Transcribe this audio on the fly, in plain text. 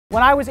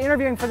When I was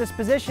interviewing for this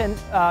position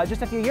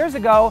just a few years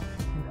ago,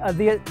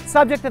 the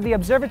subject of the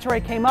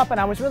observatory came up, and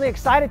I was really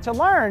excited to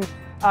learn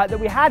that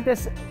we had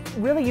this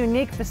really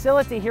unique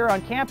facility here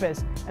on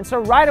campus. And so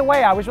right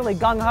away I was really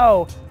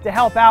gung-ho to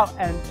help out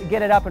and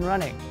get it up and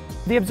running.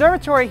 The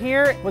observatory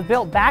here was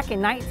built back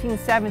in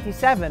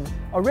 1977,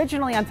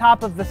 originally on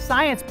top of the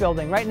science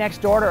building right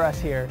next door to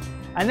us here.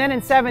 And then in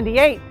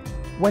 '78,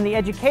 when the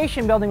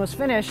education building was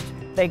finished,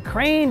 they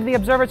craned the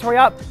observatory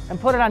up and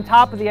put it on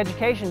top of the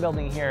education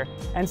building here.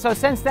 And so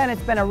since then,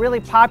 it's been a really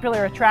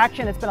popular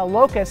attraction. It's been a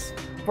locus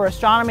for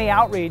astronomy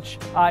outreach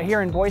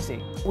here in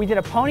Boise. We did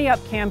a pony up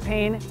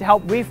campaign to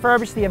help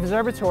refurbish the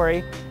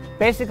observatory.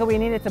 Basically, we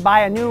needed to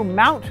buy a new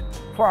mount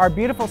for our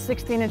beautiful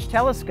 16-inch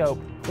telescope.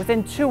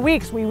 Within 2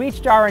 weeks, we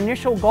reached our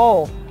initial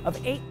goal of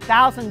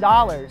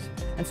 $8,000.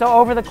 And so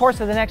over the course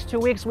of the next 2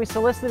 weeks, we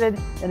solicited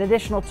an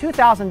additional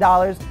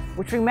 $2,000,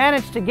 which we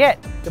managed to get.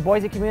 The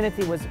Boise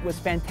community was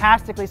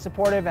fantastically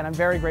supportive, and I'm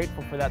very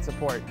grateful for that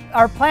support.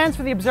 Our plans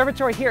for the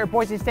observatory here at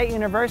Boise State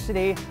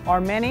University are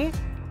many.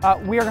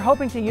 We are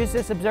hoping to use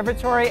this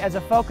observatory as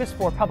a focus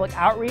for public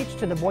outreach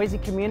to the Boise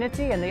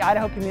community and the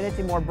Idaho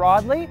community more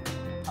broadly.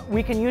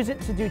 We can use it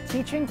to do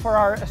teaching for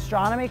our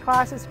astronomy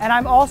classes, and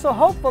I'm also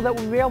hopeful that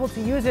we'll be able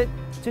to use it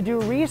to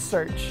do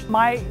research.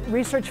 My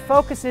research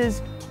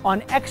focuses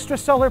on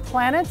extrasolar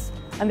planets,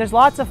 and there's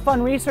lots of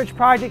fun research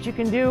projects you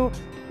can do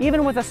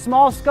even with a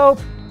small scope,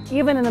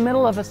 even in the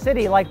middle of a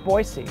city like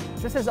Boise.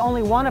 This is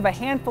only one of a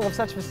handful of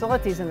such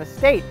facilities in the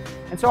state,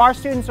 and so our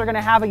students are going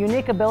to have a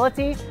unique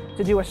ability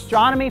to do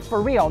astronomy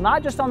for real,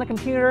 not just on the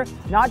computer,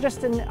 not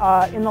just in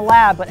the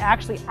lab, but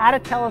actually at a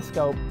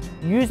telescope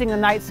using the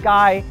night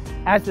sky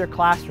as their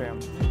classroom.